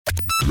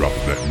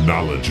dropping that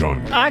knowledge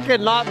on you. I could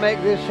not make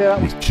this shit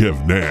up. With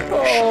Kev Nash.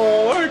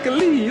 Oh,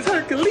 Hercules.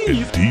 And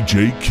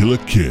DJ Killer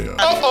Kev.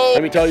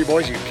 Let me tell you,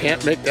 boys, you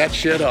can't make that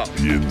shit up.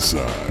 The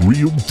Inside.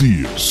 Real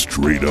deal,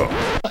 straight up.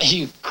 Are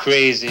you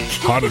crazy?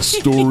 Hottest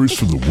stories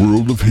from the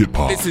world of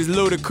hip-hop. This is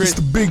Ludacris. It's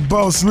the big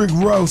boss, Rick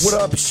Ross. What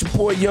up? It's your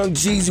boy, Young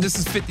Jeezy. This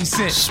is 50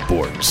 Cent.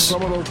 Sports.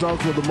 Some of those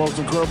dunks were the most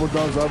incredible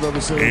dunks I've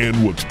ever seen.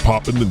 And what's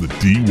popping in the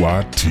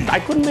DYT. I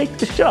couldn't make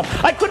this shit up.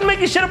 I couldn't make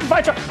this shit up if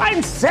I tried.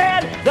 I'm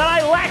sad that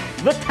I lack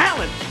the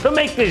talent to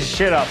make this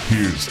shit up.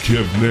 Here's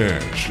Kev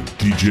Nash and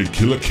DJ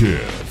Killer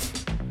Kev.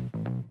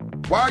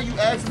 Why are you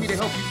asking me to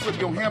help you flip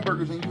your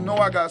hamburgers and you know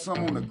I got some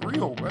on the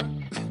grill, bro?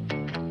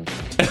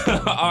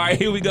 All right,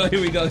 here we go.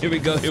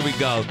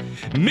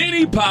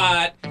 Mini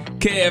Pod,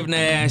 Kev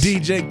Nash.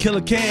 DJ Killer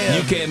Kev.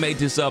 You Can't Make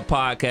This Up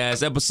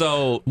podcast,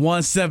 episode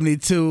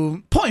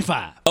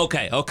 172.5.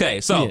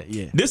 Okay. So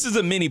This is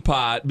a mini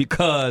pod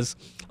because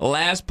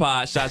last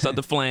pod, shouts out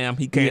to Flam,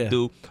 he came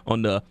through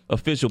on the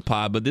official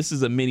pod, but this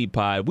is a mini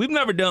pod. We've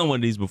never done one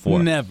of these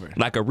before. Never.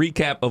 Like a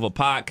recap of a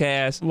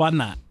podcast. Why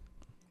not?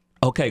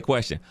 Okay,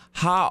 question.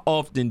 How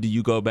often do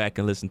you go back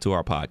and listen to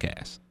our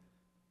podcast?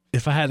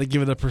 If I had to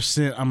give it a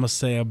percent, I'm going to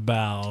say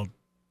about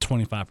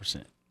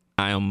 25%.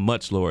 I am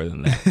much lower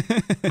than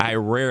that. I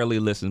rarely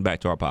listen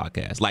back to our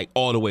podcast, like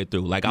all the way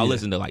through. Like I'll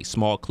listen to like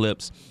small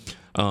clips,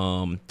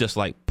 just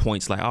like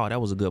points like, oh, that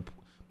was a good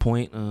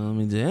point.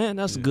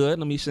 That's good.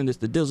 Let me send this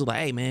to Dizzle. Like,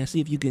 hey, man, see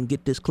if you can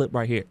get this clip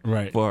right here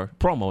for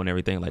promo and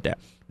everything like that.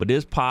 But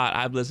this pod,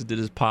 I've listened to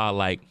this pod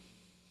like,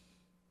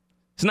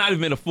 it's not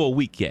even been a full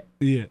week yet.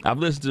 Yeah. I've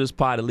listened to this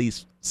pod at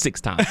least 6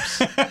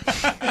 times.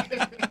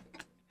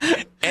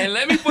 And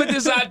let me put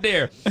this out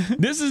there.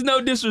 This is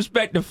no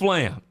disrespect to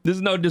Flam.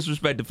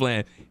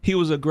 He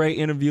was a great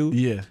interview.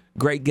 Yeah.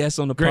 Great guest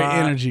on the Great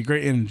pod.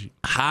 Great energy.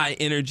 High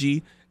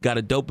energy. Got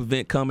a dope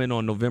event coming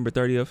on November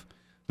 30th.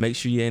 Make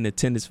sure you're in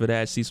attendance for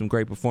that. See some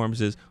great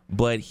performances.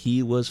 But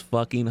he was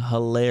fucking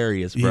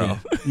hilarious, bro.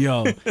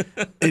 Yeah. Yo,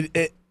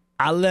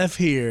 I left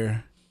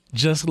here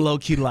just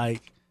low-key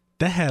like,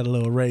 that had a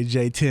little Ray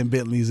J 10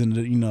 Bentleys in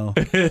the,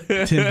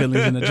 10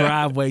 Bentleys in the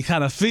driveway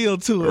kind of feel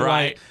to it.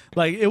 Right.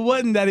 Like it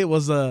wasn't that it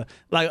was I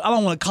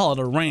don't want to call it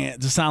a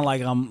rant to sound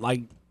like I'm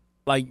like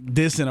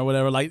dissing or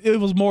whatever. Like it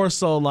was more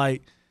so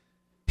like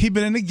he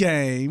been in the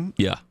game.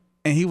 Yeah.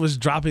 And he was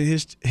dropping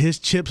his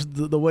chips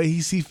the way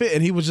he see fit.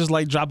 And he was just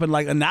like dropping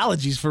like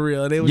analogies for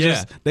real. And they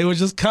were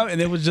just coming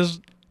and it was just,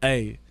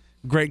 hey,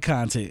 great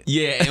content.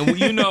 Yeah. And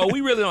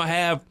we really don't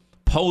have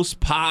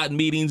post-pod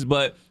meetings,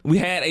 but we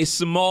had a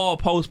small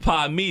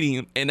post-pod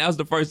meeting, and that was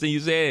the first thing you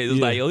said. It was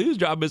like, yo, he was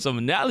dropping some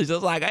analogies. I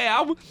was like, hey,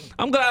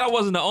 I'm glad I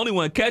wasn't the only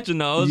one catching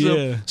those.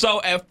 Yeah.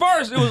 So at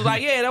first, it was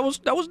like, yeah, that was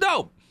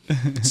dope.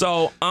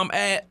 So I'm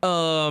at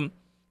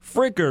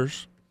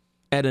Frickers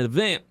at an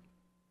event,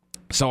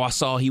 so I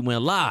saw he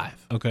went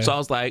live. Okay. So I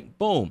was like,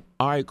 boom,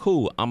 all right,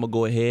 cool. I'm going to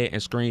go ahead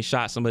and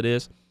screenshot some of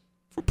this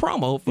for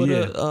promo for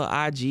the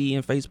IG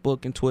and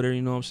Facebook and Twitter,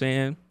 you know what I'm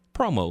saying?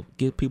 Promo,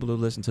 get people to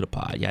listen to the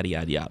pod, yada,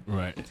 yada, yada.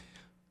 Right.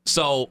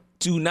 So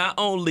to not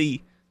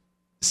only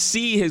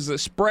see his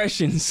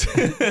expressions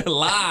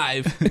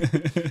live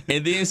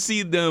and then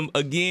see them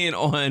again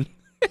on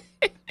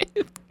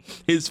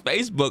his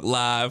Facebook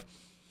Live,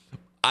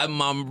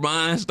 my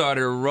mind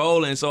started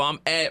rolling. So I'm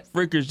at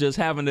Frickers just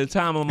having the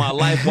time of my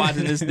life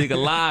watching this nigga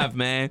live,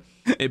 man.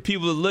 And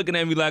people are looking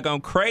at me like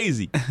I'm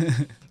crazy.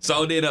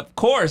 So then, of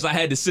course, I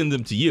had to send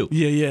them to you.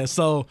 Yeah.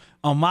 So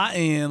on my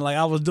end, like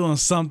I was doing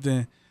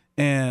something,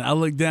 and I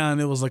looked down,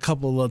 and it was a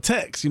couple of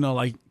texts,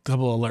 like a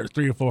couple of alerts,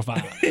 3 or 4 or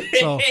 5.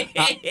 So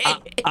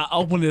I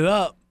opened it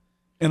up,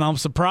 and I'm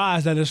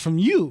surprised that it's from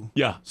you.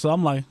 Yeah. So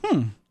I'm like,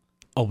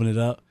 open it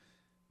up.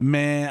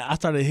 Man, I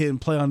started hitting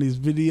play on these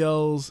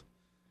videos.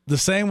 The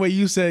same way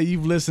you said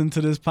you've listened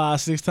to this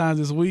pod 6 times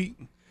this week,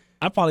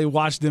 I probably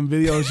watched them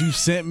videos you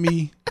sent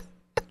me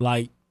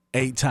like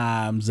 8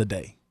 times a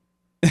day.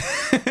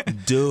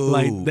 Dude.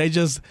 Like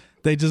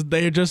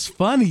they're just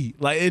funny.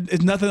 Like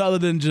it's nothing other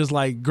than just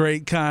like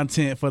great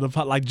content for the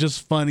pod, like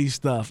just funny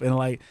stuff. And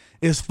like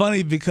it's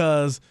funny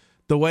because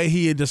the way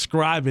he is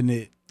describing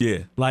it. Yeah.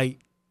 Like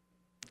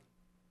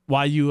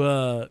why you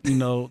the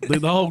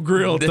whole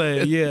grill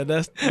thing. Yeah,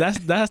 that's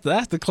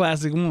the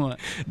classic one.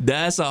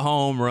 That's a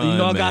home run.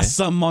 I got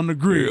something on the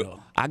grill.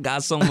 I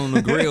got something on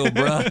the grill,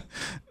 bro.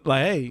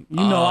 Like, hey,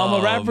 I'm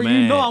a rapper.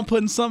 Man. I'm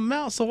putting something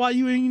out. So why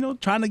you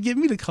ain't trying to get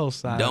me the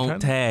cosign? Don't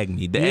tag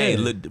me. Hey,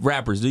 look,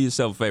 rappers, do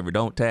yourself a favor.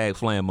 Don't tag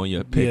Flam on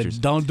your pictures.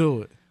 Yeah, don't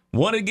do it.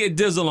 Want to get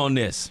Dizzle on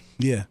this.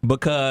 Yeah.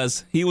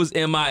 Because he was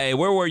MIA.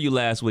 Where were you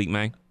last week,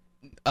 man?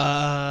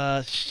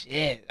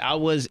 Shit. I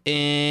was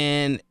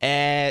in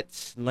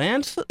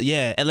Atlanta.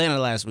 Yeah, Atlanta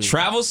last week.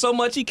 Traveled so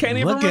much he can't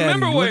even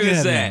remember where he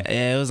was at.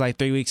 Yeah, it was like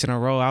 3 weeks in a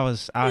row. I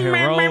was out here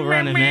road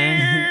running,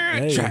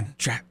 man. Hey.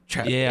 Trap.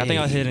 Yeah, I think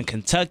I was hitting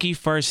Kentucky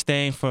first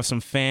thing for some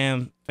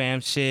fam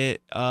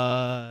shit.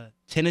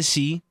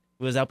 Tennessee.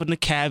 It was up in the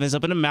cabins,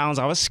 up in the mountains.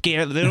 I was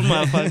scared, little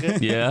motherfucker.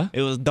 Yeah.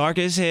 It was dark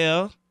as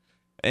hell.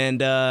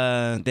 And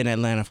then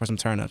Atlanta for some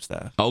turn up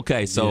stuff.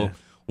 Okay, so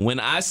when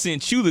I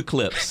sent you the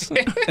clips,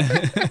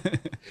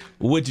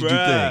 What did you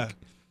think?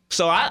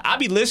 So I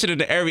be listening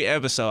to every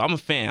episode. I'm a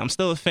fan. I'm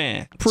still a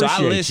fan. So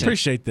I listen.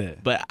 Appreciate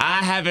that. But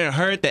I haven't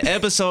heard the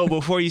episode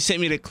before you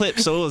sent me the clip,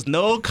 so it was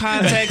no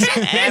context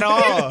at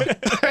all.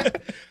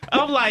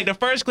 I'm like, the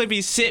first clip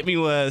he sent me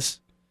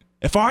was,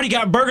 if I already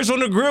got burgers on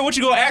the grill, what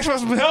you gonna ask for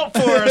some help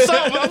for or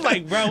something? I'm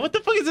like, bro, what the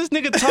fuck is this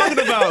nigga talking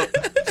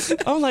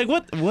about? I'm like,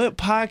 what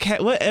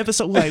podcast, what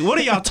episode, like, what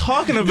are y'all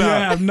talking about?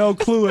 I have no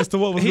clue as to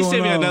what was He going on.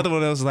 sent me another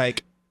one that was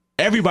like,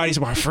 everybody's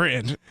my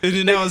friend. And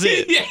then that was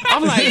it. Yeah.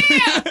 I'm like,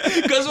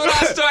 because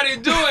what I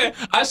started doing,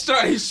 I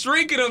started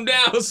shrinking them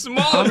down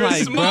smaller I'm like,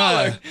 and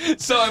smaller.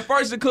 So at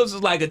first the clips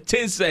was like a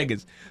 10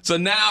 seconds. So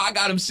now I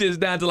got them shits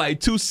down to like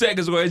 2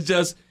 seconds where it's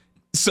just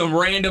some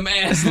random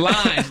ass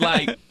lines.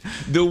 Like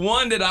the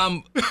one that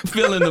I'm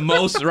feeling the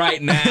most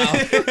right now.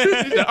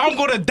 I'm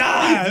gonna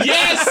die.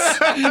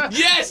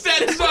 Yes,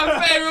 that is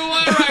my favorite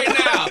one right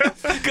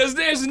now. Because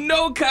there's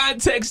no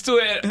context to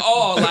it at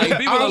all. Like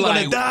people are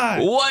like,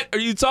 what are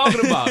you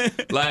talking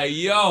about? Like,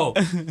 yo.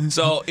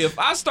 So if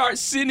I start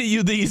sending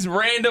you these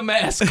random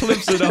ass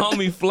clips of the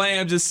homie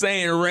Flam just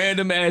saying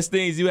random ass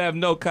things, you have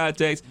no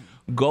context.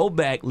 Go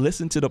back,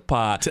 listen to the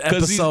pod. To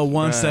episode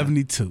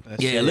 172.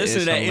 Yeah, listen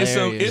to that.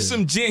 It's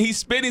some gem. He's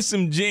spitting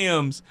some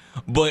gems,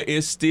 but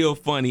it's still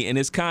funny and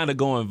it's kind of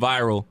going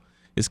viral.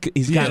 He's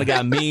kind of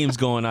got memes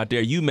going out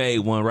there. You made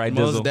one, right,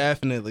 Dizzle? Most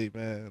definitely,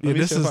 man. Yeah,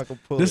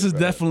 this is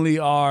definitely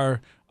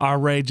our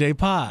Ray J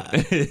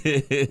pod.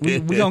 we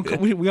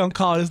gonna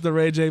call this the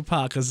Ray J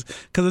pod because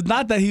it's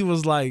not that he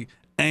was like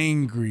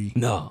angry.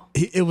 No,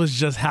 it was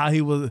just how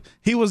he was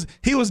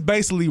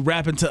basically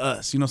rapping to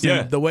us. You know what I'm saying?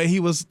 Yeah. The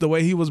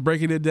way he was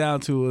breaking it down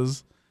to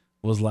us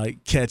was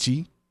like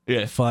catchy,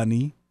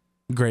 funny,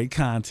 great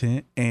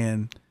content,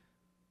 and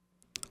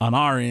on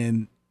our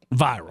end,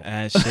 viral.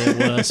 That shit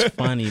was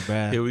funny,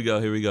 bro. Here we go.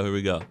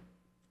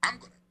 I'm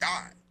gonna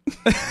die.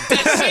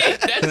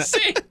 That's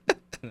it.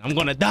 I'm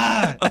gonna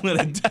die.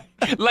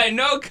 Like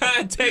no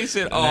context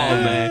at all,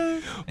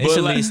 man. It's But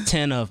at like- least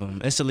 10 of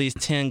them. It's at least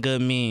 10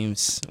 good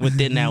memes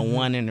within that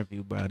one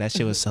interview, bro. That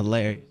shit was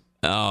hilarious.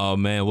 Oh,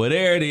 man. Well,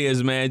 there it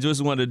is, man.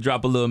 Just wanted to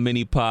drop a little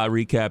mini pod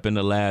recapping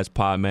the last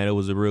pod, man. It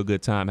was a real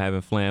good time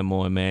having Flam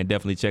on, man.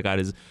 Definitely check out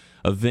his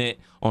event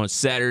on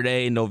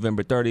Saturday,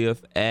 November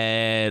 30th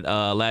at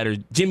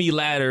Jimmy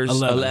Ladders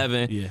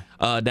 11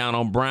 down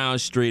on Brown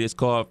Street. It's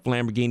called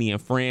Lamborghini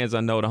and Friends.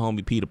 I know the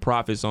homie Peter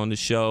Prophet's on the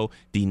show.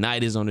 D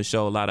Knight is on the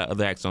show. A lot of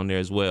other acts on there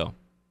as well.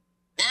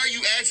 Why are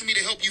you asking me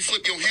to help you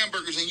flip your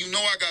hamburgers and you know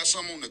I got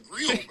some on the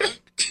grill, bro?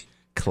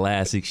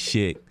 Classic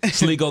shit.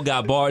 Sligo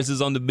Got Bars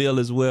is on the bill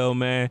as well,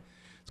 man.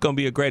 It's going to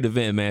be a great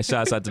event, man.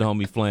 Shouts out to the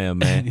homie Flam,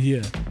 man.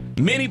 Yeah.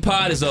 Mini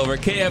pod is over.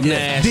 KF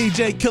Nash.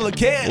 DJ Killer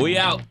Kev. We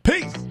out.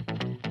 Peace.